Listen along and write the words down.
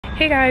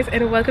Hey guys,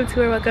 and welcome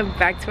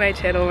back to my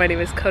channel. My name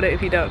is Coda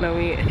if you don't know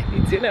me. If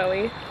you do know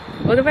me,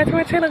 welcome back to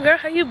my channel, girl.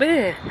 How you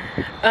been?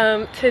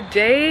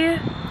 Today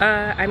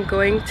I'm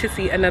going to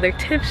see another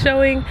TIFF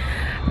showing.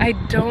 I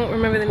don't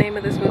remember the name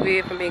of this movie,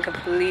 if I'm being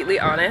completely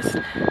honest.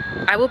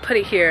 I will put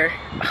it here.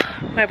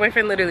 My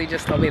boyfriend literally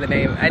just told me the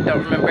name. I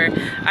don't remember.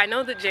 I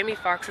know that Jamie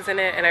Foxx is in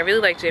it, and I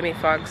really like Jamie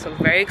Foxx, so I'm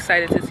very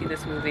excited to see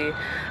this movie.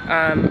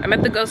 I'm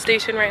at the GO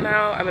station right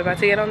now. I'm about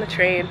to get on the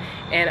train,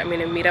 and I'm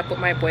gonna meet up with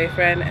my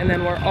boyfriend, and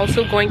then we're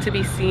also going to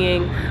be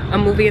seeing a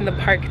movie in the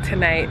park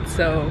tonight.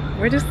 So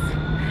we're just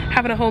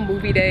having a whole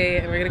movie day,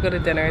 and we're gonna go to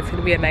dinner. It's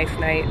gonna be a nice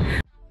night.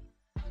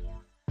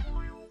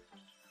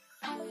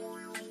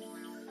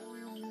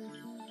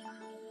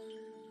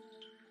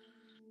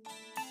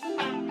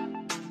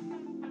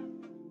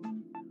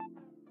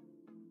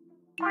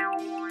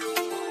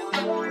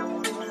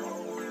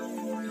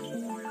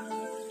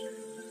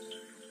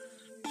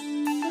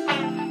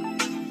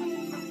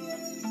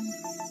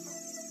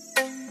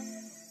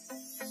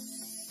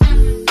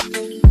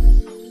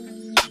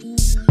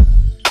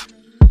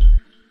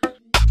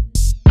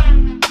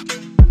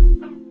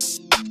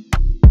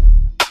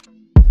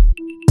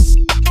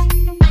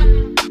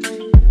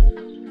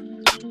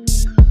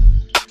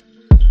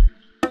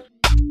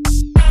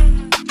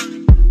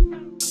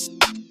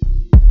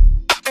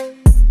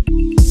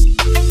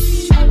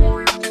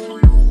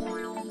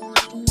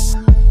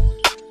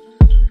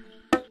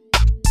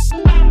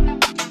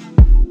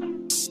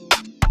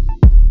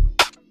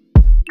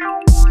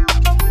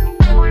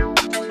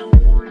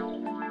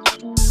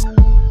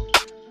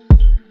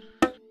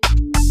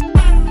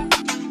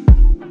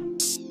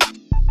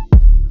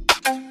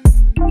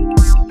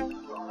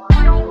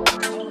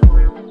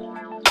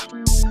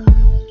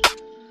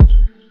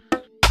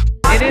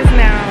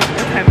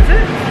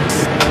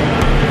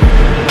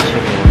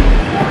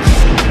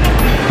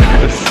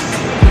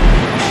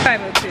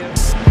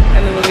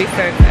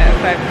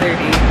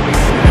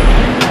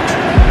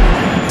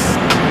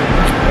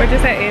 We're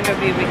just at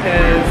A&W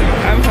because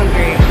I'm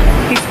hungry,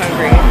 he's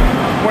hungry,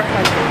 we're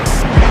hungry.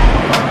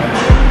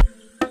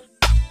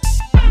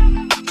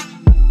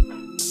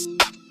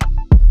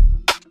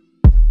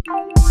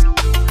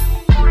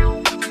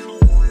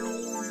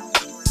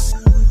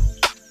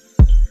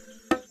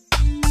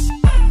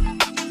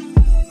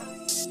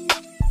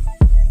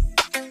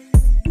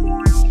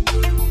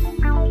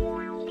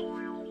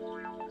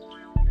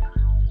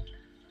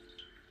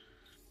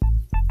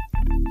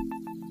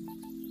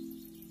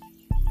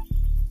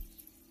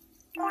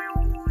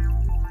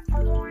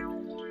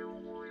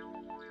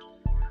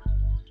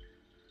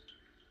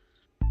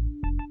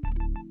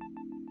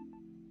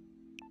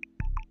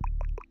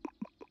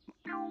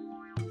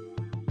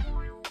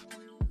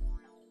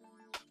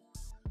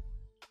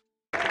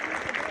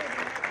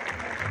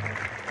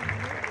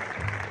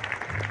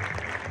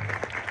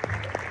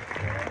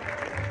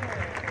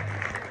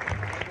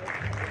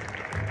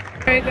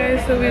 Alright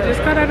guys, so we just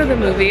got out of the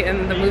movie,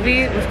 and the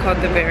movie was called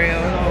The Burial.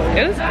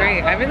 It was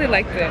great. I really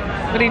liked it.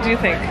 What did you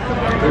think?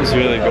 It was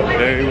really good.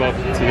 Very well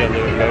put together.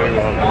 Very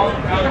well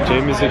done.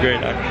 Jamie's a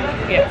great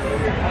actor. Yes.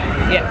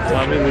 Yes.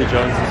 Tommy Lee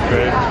Jones is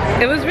great.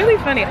 It was really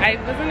funny. I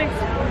wasn't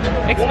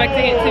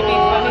expecting it to be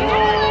funny.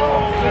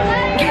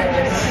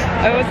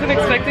 I wasn't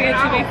expecting it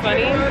to be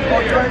funny.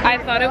 I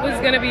thought it was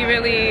gonna be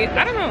really,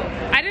 I don't know.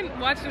 I didn't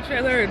watch the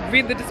trailer or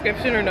read the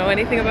description or know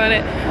anything about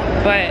it,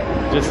 but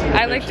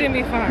I like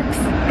Jamie Foxx,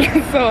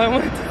 so I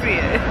wanted to see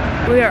it.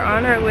 We are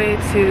on our way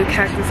to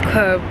Cactus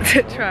Club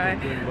to try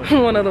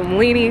one of them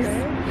leanies,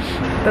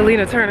 the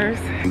Lena Turners.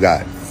 You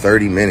got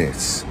 30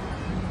 minutes.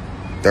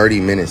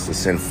 30 minutes to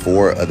send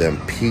 4 of them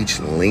peach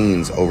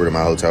leans over to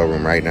my hotel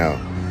room right now.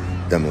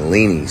 Them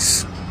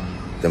leanies.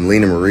 Them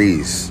Lena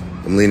Marie's.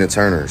 Them Lena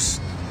Turners.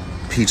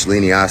 Peach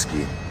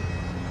Leanioski.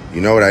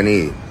 You know what I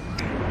need.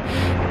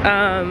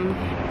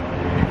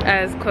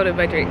 As quoted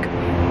by Drake.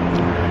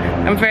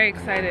 I'm very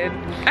excited.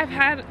 I've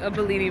had a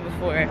Bellini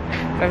before.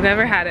 I've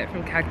never had it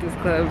from Cactus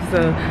Club,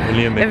 so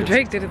if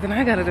Drake did it, then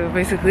I gotta do it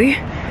basically.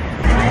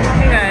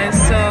 Hey guys,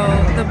 so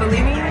the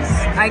Bellinis,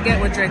 I get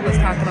what Drake was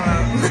talking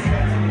about.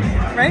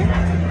 Right?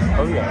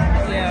 Oh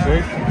yeah. Yeah.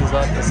 Drake is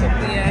not the same.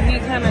 Yeah, he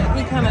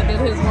kinda did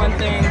his one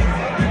thing.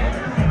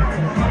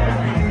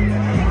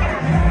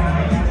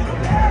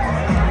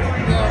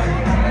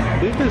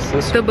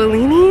 The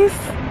Bellinis?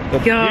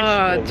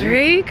 Yeah,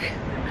 Drake,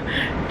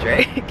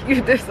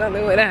 you did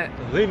something with that.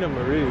 Lena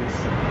Marie's.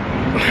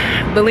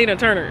 The Lena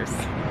Turners.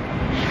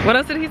 What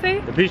else did he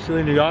say? The Peach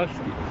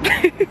Leanioski.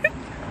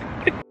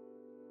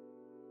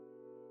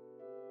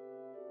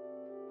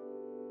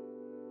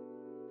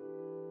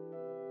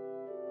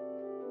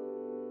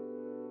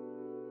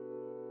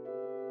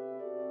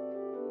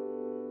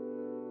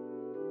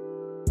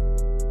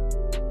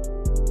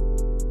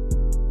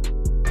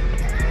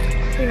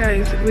 Hey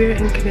guys, we're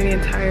in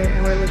Canadian Tire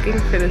and we're looking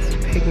for this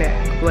picnic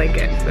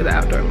blanket for the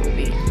outdoor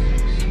movie.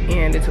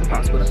 And it's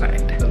impossible to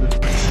find.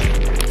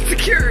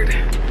 Secured!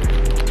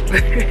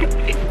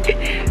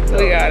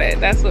 We got it,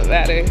 that's what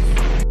matters.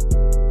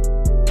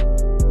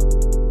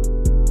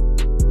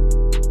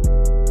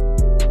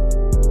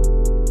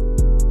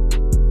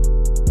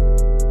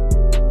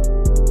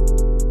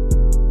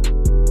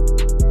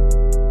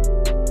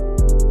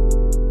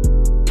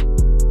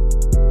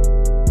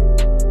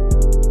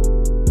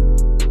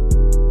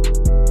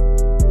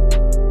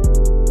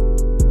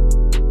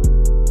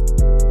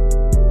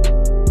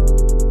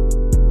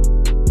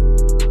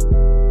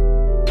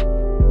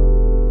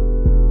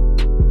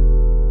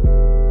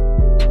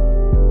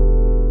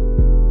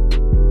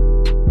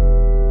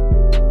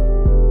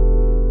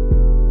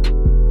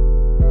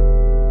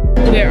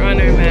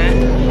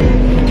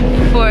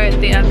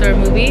 birthday after a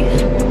movie,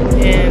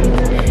 and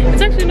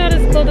it's actually not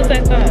as cold as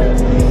I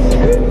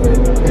thought.